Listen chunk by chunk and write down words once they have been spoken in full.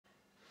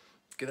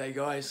G'day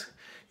guys,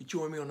 you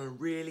join me on a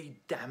really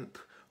damp,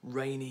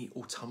 rainy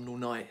autumnal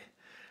night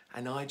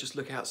and I just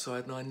look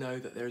outside and I know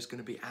that there's going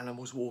to be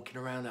animals walking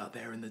around out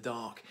there in the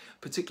dark,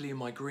 particularly in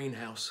my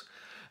greenhouse.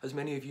 As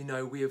many of you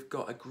know, we have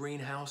got a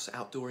greenhouse,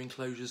 outdoor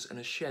enclosures and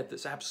a shed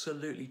that's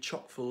absolutely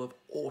chock full of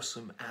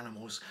awesome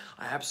animals.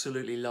 I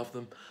absolutely love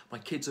them. My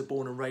kids are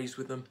born and raised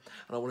with them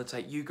and I want to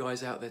take you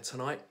guys out there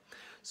tonight.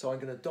 So I'm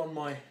going to don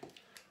my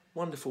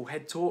wonderful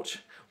head torch,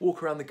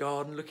 walk around the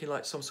garden looking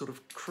like some sort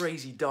of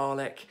crazy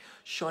Dalek,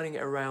 shining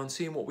it around,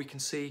 seeing what we can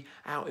see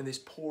out in this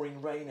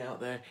pouring rain out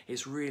there.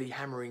 It's really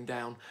hammering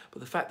down, but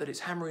the fact that it's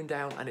hammering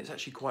down and it's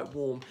actually quite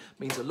warm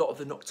means a lot of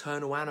the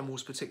nocturnal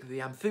animals, particularly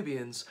the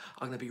amphibians,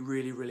 are going to be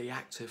really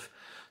active.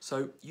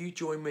 So you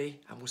join me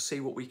and we'll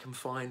see what we can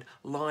find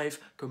live,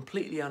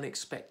 completely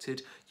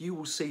unexpected. You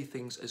will see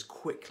things as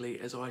quickly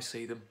as I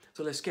see them.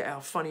 So let's get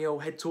our funny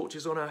old head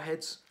torches on our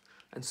heads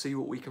and see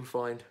what we can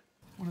find.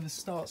 One of the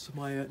starts of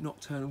my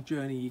nocturnal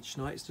journey each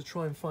night is to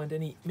try and find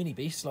any mini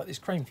beasts like this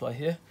cranefly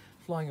here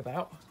flying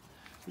about,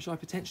 which I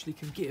potentially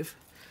can give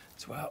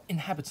to our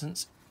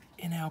inhabitants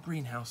in our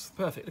greenhouse.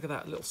 Perfect, look at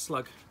that little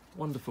slug,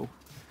 wonderful.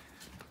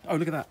 Oh,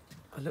 look at that,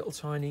 a little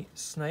tiny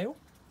snail.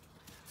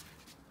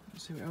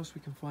 Let's see what else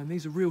we can find.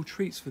 These are real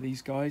treats for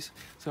these guys.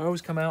 So I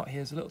always come out,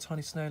 here's a little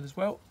tiny snail as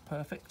well,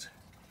 perfect.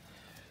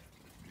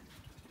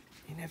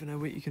 You never know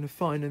what you're going to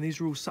find, and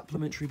these are all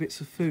supplementary bits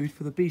of food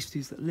for the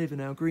beasties that live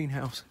in our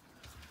greenhouse.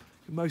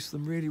 Most of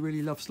them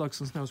really love slugs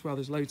and snails. Well,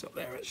 there's loads up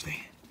there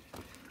actually.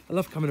 I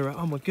love coming around.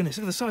 Oh my goodness,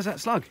 look at the size of that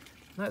slug.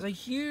 That's a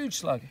huge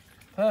slug.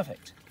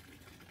 Perfect.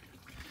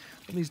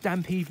 On these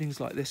damp evenings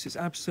like this, it's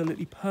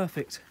absolutely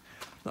perfect.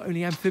 Not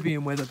only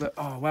amphibian weather, but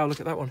oh wow, look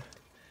at that one.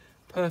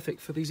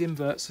 Perfect for these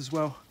inverts as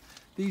well.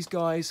 These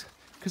guys,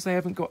 because they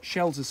haven't got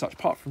shells as such,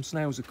 apart from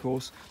snails of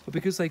course, but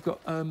because they've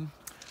got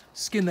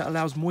skin that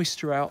allows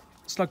moisture out,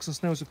 slugs and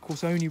snails of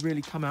course only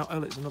really come out, oh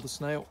there's another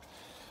snail,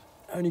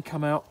 only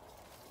come out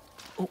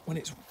when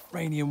it's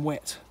rainy and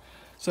wet.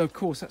 So of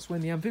course that's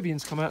when the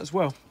amphibians come out as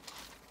well.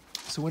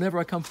 So whenever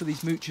I come for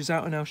these mooches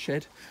out in our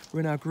shed or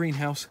in our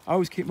greenhouse, I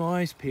always keep my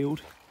eyes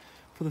peeled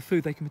for the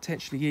food they can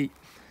potentially eat.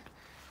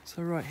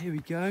 So right, here we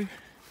go.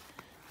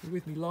 You're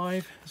with me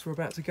live as we're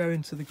about to go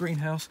into the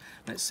greenhouse.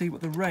 Let's see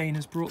what the rain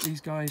has brought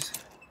these guys.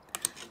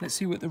 Let's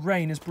see what the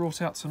rain has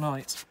brought out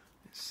tonight.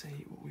 Let's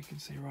see what we can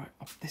see. Right,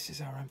 this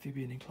is our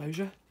amphibian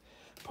enclosure.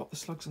 Pop the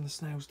slugs and the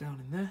snails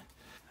down in there.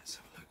 Let's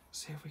have a look,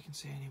 see if we can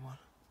see anyone.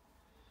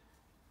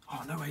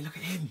 Oh, no way, look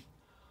at him.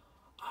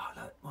 Oh,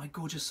 look, my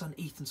gorgeous son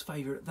Ethan's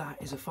favourite,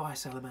 that is a fire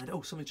salamander.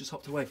 Oh, somebody just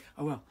hopped away.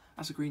 Oh, well,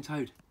 that's a green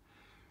toad.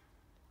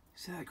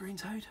 See that green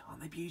toad?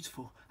 Aren't they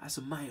beautiful? That's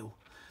a male.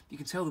 You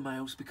can tell the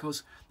males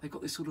because they've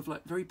got this sort of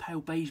like very pale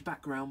beige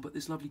background, but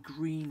this lovely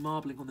green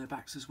marbling on their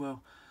backs as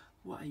well.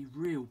 What a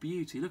real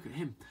beauty. Look at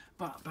him.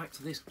 But back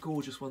to this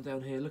gorgeous one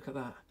down here. Look at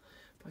that.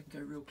 If I can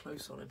go real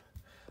close on him.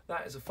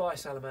 That is a fire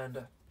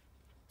salamander.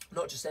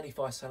 Not just any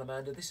fire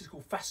salamander. This is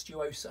called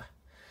fastuosa.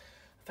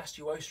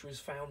 Fastuosa is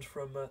found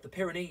from the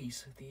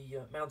Pyrenees, the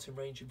mountain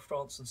range in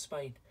France and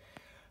Spain.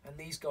 And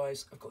these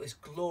guys have got this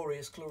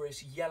glorious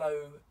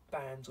yellow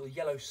band or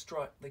yellow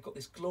stripe. They've got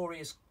this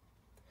glorious.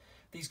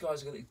 These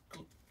guys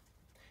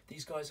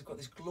have got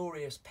this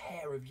glorious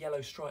pair of yellow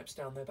stripes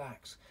down their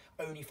backs.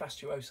 Only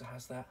Fastuosa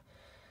has that.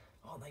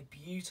 Aren't they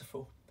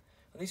beautiful?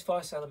 And these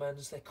fire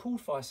salamanders, they're called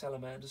fire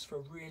salamanders for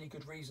a really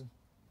good reason.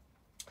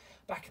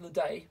 Back in the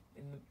day,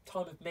 in the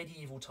time of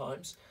medieval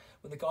times,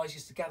 when the guys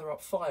used to gather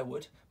up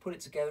firewood, put it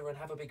together and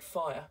have a big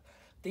fire,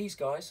 these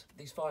guys,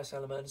 these fire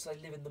salamanders, they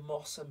live in the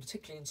moss and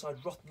particularly inside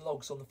rotten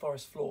logs on the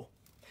forest floor.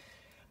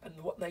 And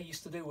what they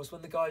used to do was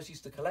when the guys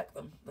used to collect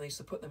them, they used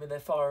to put them in their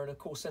fire and of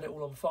course set it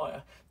all on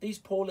fire. These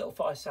poor little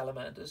fire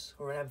salamanders,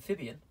 or an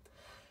amphibian,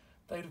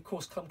 they'd of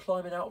course come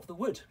climbing out of the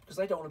wood because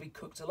they don't want to be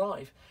cooked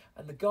alive.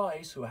 And the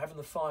guys who were having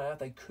the fire,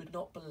 they could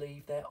not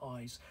believe their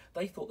eyes.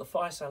 They thought the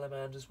fire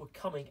salamanders were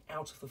coming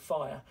out of the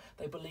fire.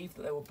 They believed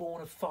that they were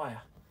born of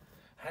fire.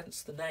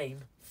 Hence the name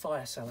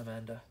fire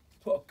salamander.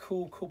 What a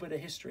cool bit of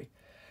history.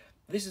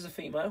 This is a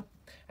female.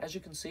 As you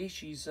can see,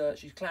 she's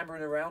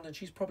clambering around and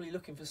she's probably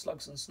looking for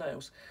slugs and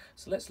snails.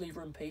 So let's leave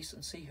her in peace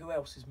and see who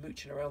else is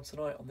mooching around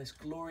tonight on this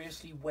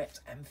gloriously wet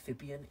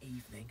amphibian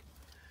evening.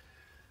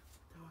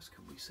 What else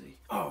can we see?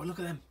 Oh, look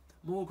at them.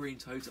 More green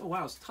toads. Oh, wow,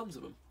 there's tons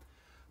of them.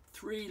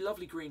 3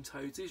 lovely green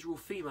toads. These are all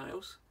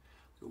females.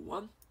 We've got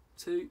 1,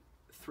 2,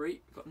 3.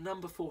 We've got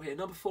number 4 here.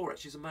 Number 4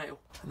 actually is a male.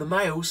 And the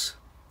males,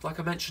 like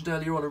I mentioned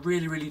earlier on, are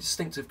really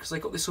distinctive because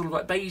they've got this sort of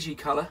like beigey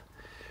colour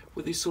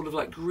with this sort of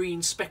like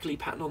green speckly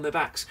pattern on their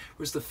backs,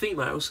 whereas the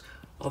females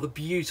are the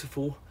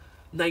beautiful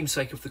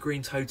namesake of the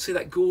green toad. See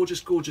that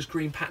gorgeous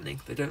green patterning?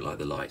 They don't like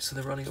the light, so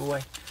they're running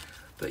away.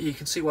 But you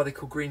can see why they're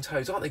called green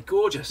toads. Aren't they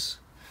gorgeous?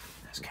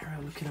 Let's carry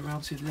on looking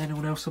around, see if there's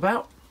anyone else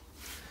about.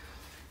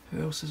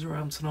 Who else is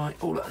around tonight?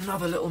 Oh, look,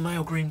 another little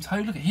male green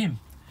toad. Look at him.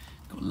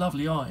 Got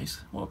lovely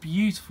eyes. What a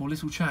beautiful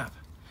little chap.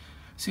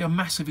 See how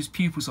massive his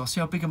pupils are. See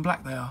how big and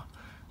black they are.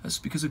 That's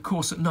because, of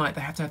course, at night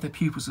they have to have their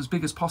pupils as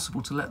big as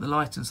possible to let the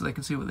light in so they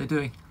can see what they're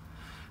doing.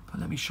 But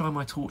let me shine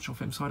my torch off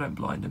him so I don't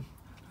blind him.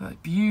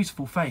 That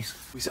beautiful face.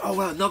 We said, oh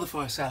well, another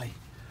fire Sally.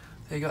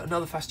 There you go,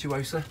 another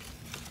fastuosa.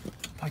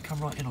 If I come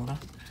right in on her,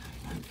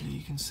 hopefully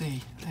you can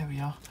see. There we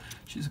are.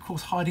 She's of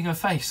course hiding her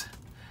face.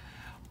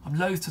 I'm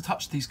loath to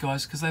touch these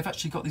guys because they've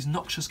actually got these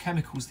noxious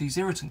chemicals, these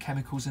irritant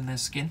chemicals in their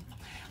skin.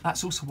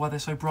 That's also why they're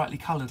so brightly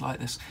coloured like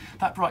this.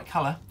 That bright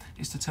colour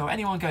is to tell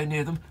anyone going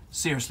near them,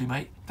 seriously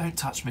mate, don't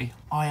touch me,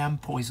 I am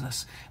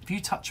poisonous. If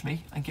you touch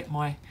me and get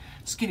my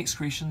skin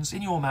excretions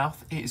in your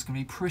mouth, it is going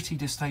to be pretty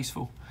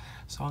distasteful.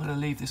 So I'm going to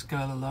leave this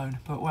girl alone.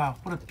 But wow,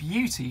 what a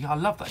beauty, I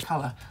love that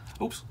colour.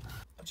 Oops.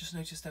 I've just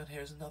noticed down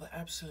here is another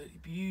absolutely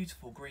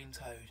beautiful green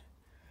toad.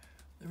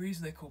 The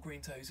reason they're called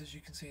green toads, as you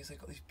can see, is they've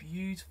got this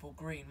beautiful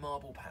green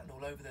marble pattern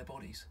all over their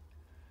bodies.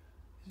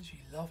 Isn't she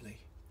lovely?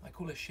 I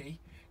call her she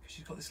because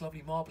she's got this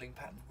lovely marbling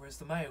pattern, whereas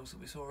the males that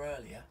we saw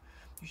earlier,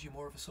 usually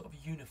more of a sort of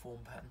uniform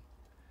pattern.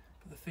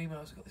 But the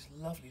females have got this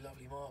lovely,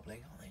 lovely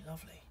marbling. Aren't they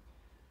lovely?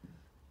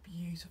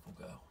 Beautiful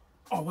girl.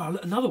 Oh wow,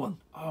 look, another one.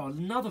 Oh,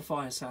 another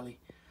fire Sally.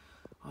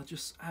 I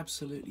just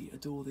absolutely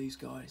adore these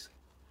guys.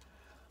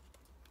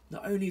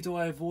 Not only do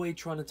I avoid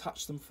trying to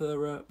touch them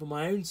for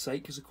my own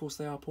sake, because of course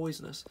they are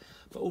poisonous,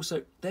 but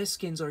also their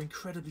skins are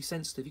incredibly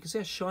sensitive. You can see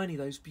how shiny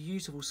those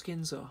beautiful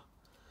skins are.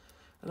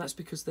 And that's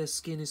because their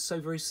skin is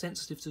so very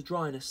sensitive to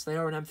dryness. They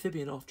are an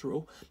amphibian after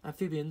all.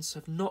 Amphibians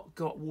have not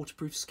got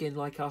waterproof skin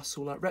like us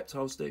or like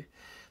reptiles do.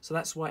 So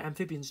that's why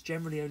amphibians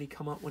generally only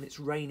come up when it's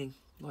raining,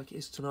 like it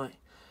is tonight.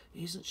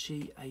 Isn't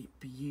she a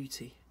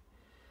beauty?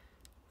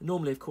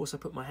 Normally, of course, I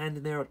put my hand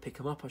in there, I'd pick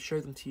them up, I'd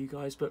show them to you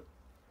guys, but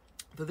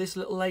for this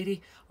little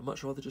lady, I'd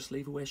much rather just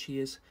leave her where she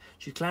is.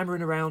 She's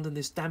clambering around in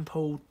this damp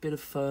old bit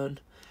of fern.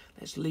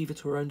 Let's leave her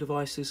to her own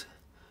devices.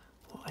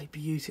 What a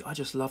beauty. I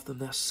just love them.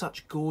 They're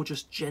such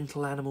gorgeous,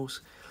 gentle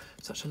animals.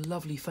 Such a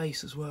lovely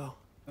face as well.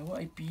 Oh,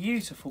 what a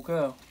beautiful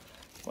girl.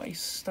 What a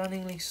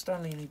stunningly,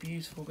 stunningly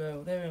beautiful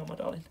girl. There we are, my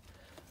darling.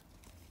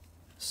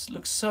 This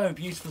looks so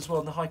beautiful as well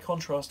in the high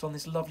contrast on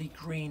this lovely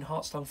green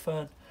heartstung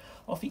fern.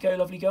 Off you go,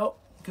 lovely girl.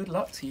 Good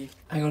luck to you.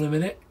 Hang on a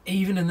minute.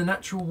 Even in the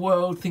natural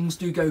world, things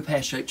do go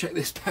pear-shaped. Check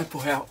this bad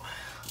boy out.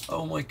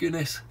 Oh my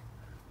goodness.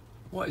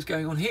 What is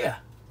going on here?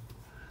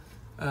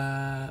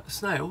 The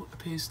snail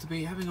appears to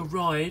be having a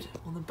ride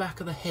on the back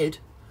of the head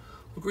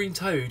of a green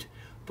toad.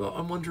 But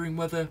I'm wondering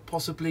whether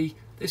possibly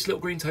this little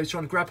green toad's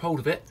trying to grab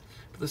hold of it,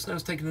 but the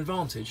snail's taking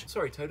advantage.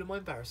 Sorry, Toad, am I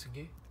embarrassing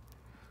you?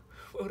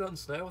 Well done,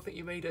 Snail. I think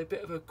you made a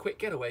bit of a quick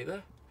getaway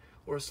there.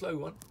 Or a slow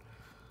one.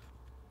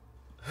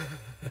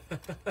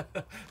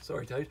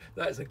 Sorry, Toad.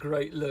 That is a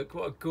great look.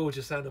 What a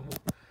gorgeous animal.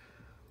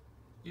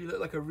 You look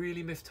like a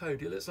really miffed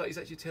toad. It looks like he's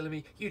actually telling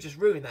me, you just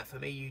ruined that for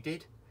me, you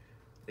did.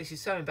 This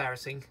is so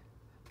embarrassing.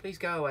 Please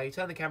go away.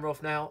 Turn the camera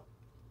off now.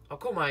 I'll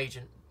call my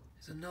agent.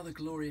 There's another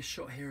glorious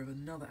shot here of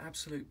another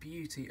absolute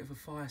beauty of a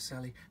fire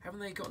Sally. Haven't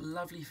they got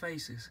lovely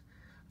faces?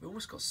 They've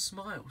almost got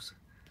smiles.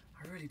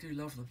 I really do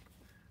love them.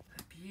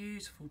 That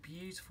beautiful,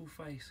 beautiful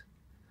face.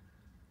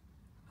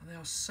 And they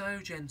are so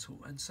gentle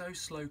and so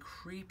slow,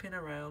 creeping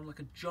around like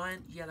a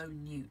giant yellow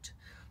newt,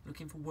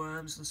 looking for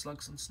worms and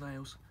slugs and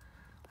snails.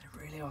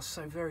 They really are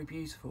so very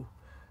beautiful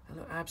and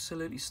look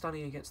absolutely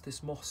stunning against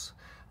this moss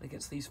and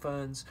against these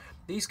ferns.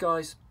 These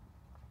guys,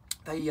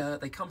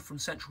 they come from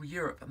Central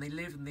Europe and they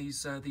live in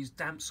these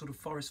damp sort of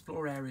forest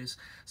floor areas.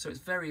 So it's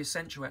very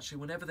essential actually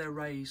whenever they're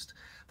raised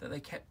that they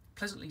kept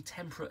pleasantly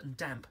temperate and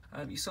damp.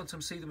 You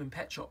sometimes see them in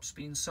pet shops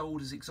being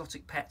sold as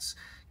exotic pets,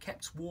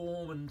 kept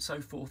warm and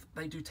so forth.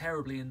 They do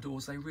terribly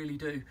indoors, they really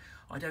do.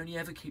 I'd only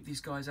ever keep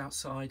these guys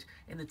outside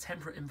in the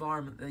temperate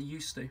environment they're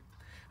used to.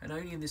 And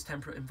only in this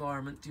temperate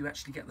environment do you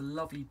actually get the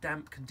lovely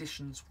damp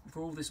conditions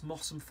for all this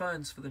moss and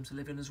ferns for them to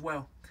live in as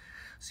well.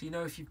 So you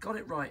know if you've got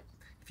it right,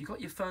 if you've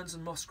got your ferns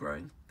and moss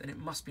growing, then it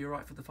must be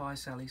alright for the fire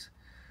Sallies.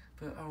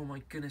 But oh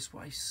my goodness,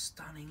 what a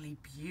stunningly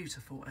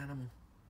beautiful animal.